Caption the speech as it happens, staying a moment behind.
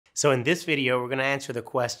So in this video, we're going to answer the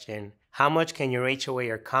question, how much can your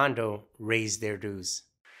HOA or condo raise their dues?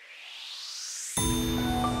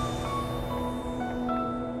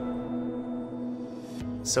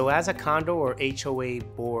 So as a condo or HOA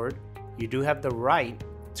board, you do have the right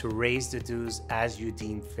to raise the dues as you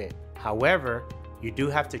deem fit. However, you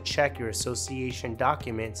do have to check your association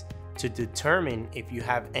documents to determine if you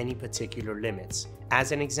have any particular limits.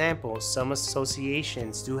 As an example, some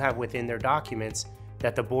associations do have within their documents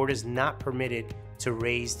that the board is not permitted to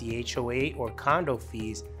raise the HOA or condo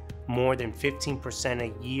fees more than 15%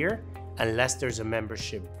 a year unless there's a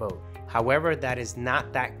membership vote. However, that is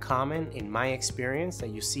not that common in my experience that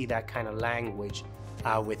you see that kind of language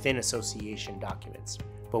within association documents.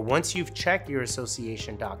 But once you've checked your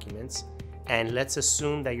association documents, and let's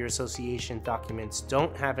assume that your association documents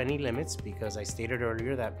don't have any limits, because I stated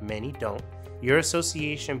earlier that many don't, your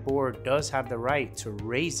association board does have the right to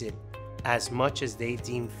raise it as much as they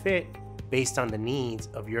deem fit based on the needs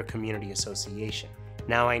of your community association.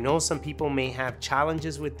 Now, I know some people may have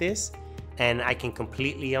challenges with this, and I can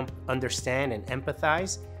completely understand and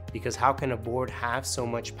empathize, because how can a board have so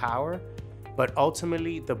much power? But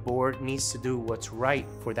ultimately, the board needs to do what's right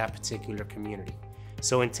for that particular community.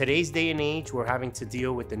 So in today's day and age, we're having to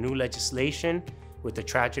deal with the new legislation, with the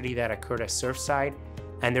tragedy that occurred at Surfside,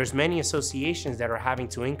 and there's many associations that are having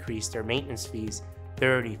to increase their maintenance fees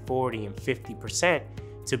 30, 40, and 50%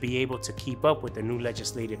 to be able to keep up with the new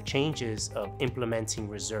legislative changes of implementing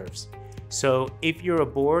reserves. So if you're a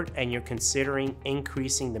board and you're considering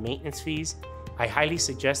increasing the maintenance fees, I highly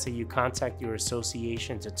suggest that you contact your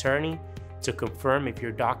association's attorney to confirm if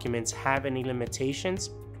your documents have any limitations.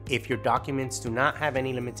 If your documents do not have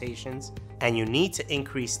any limitations and you need to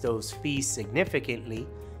increase those fees significantly,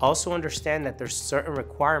 also understand that there's certain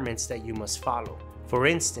requirements that you must follow. For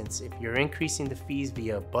instance, if you're increasing the fees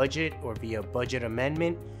via budget or via budget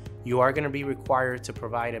amendment, you are going to be required to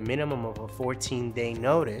provide a minimum of a 14-day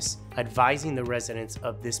notice advising the residents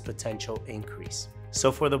of this potential increase. So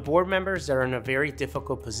for the board members that are in a very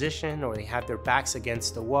difficult position, or they have their backs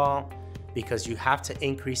against the wall because you have to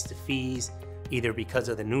increase the fees either because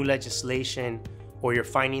of the new legislation, or you're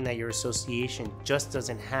finding that your association just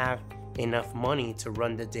doesn't have enough money to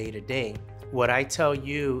run the day-to-day, what I tell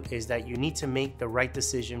you is that you need to make the right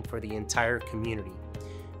decision for the entire community.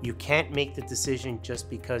 You can't make the decision just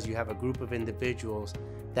because you have a group of individuals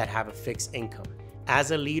that have a fixed income.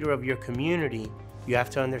 As a leader of your community, you have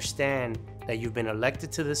to understand that you've been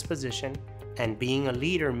elected to this position, and being a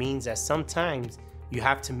leader means that sometimes you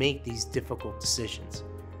have to make these difficult decisions.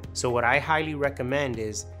 So what I highly recommend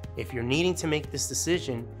is, if you're needing to make this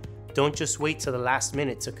decision, don't just wait till the last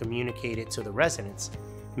minute to communicate it to the residents.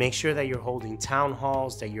 Make sure that you're holding town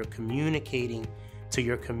halls, that you're communicating to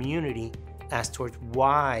your community as towards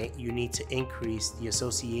why you need to increase the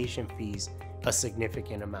association fees a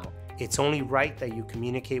significant amount. It's only right that you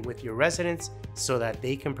communicate with your residents so that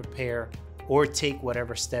they can prepare or take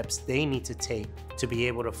whatever steps they need to take to be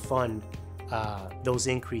able to fund those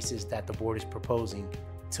increases that the board is proposing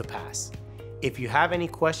to pass. If you have any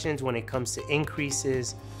questions when it comes to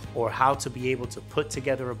increases or how to be able to put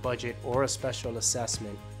together a budget or a special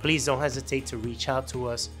assessment, please don't hesitate to reach out to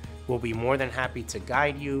us. We'll be more than happy to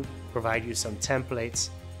guide you, provide you some templates,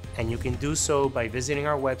 and you can do so by visiting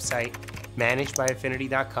our website,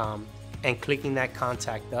 managedbyaffinity.com, and clicking that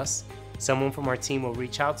contact us. Someone from our team will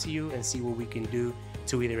reach out to you and see what we can do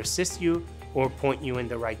to either assist you or point you in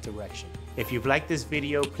the right direction. If you've liked this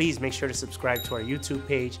video, please make sure to subscribe to our YouTube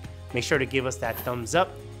page. Make sure to give us that thumbs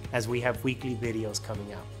up as we have weekly videos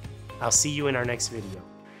coming out. I'll see you in our next video.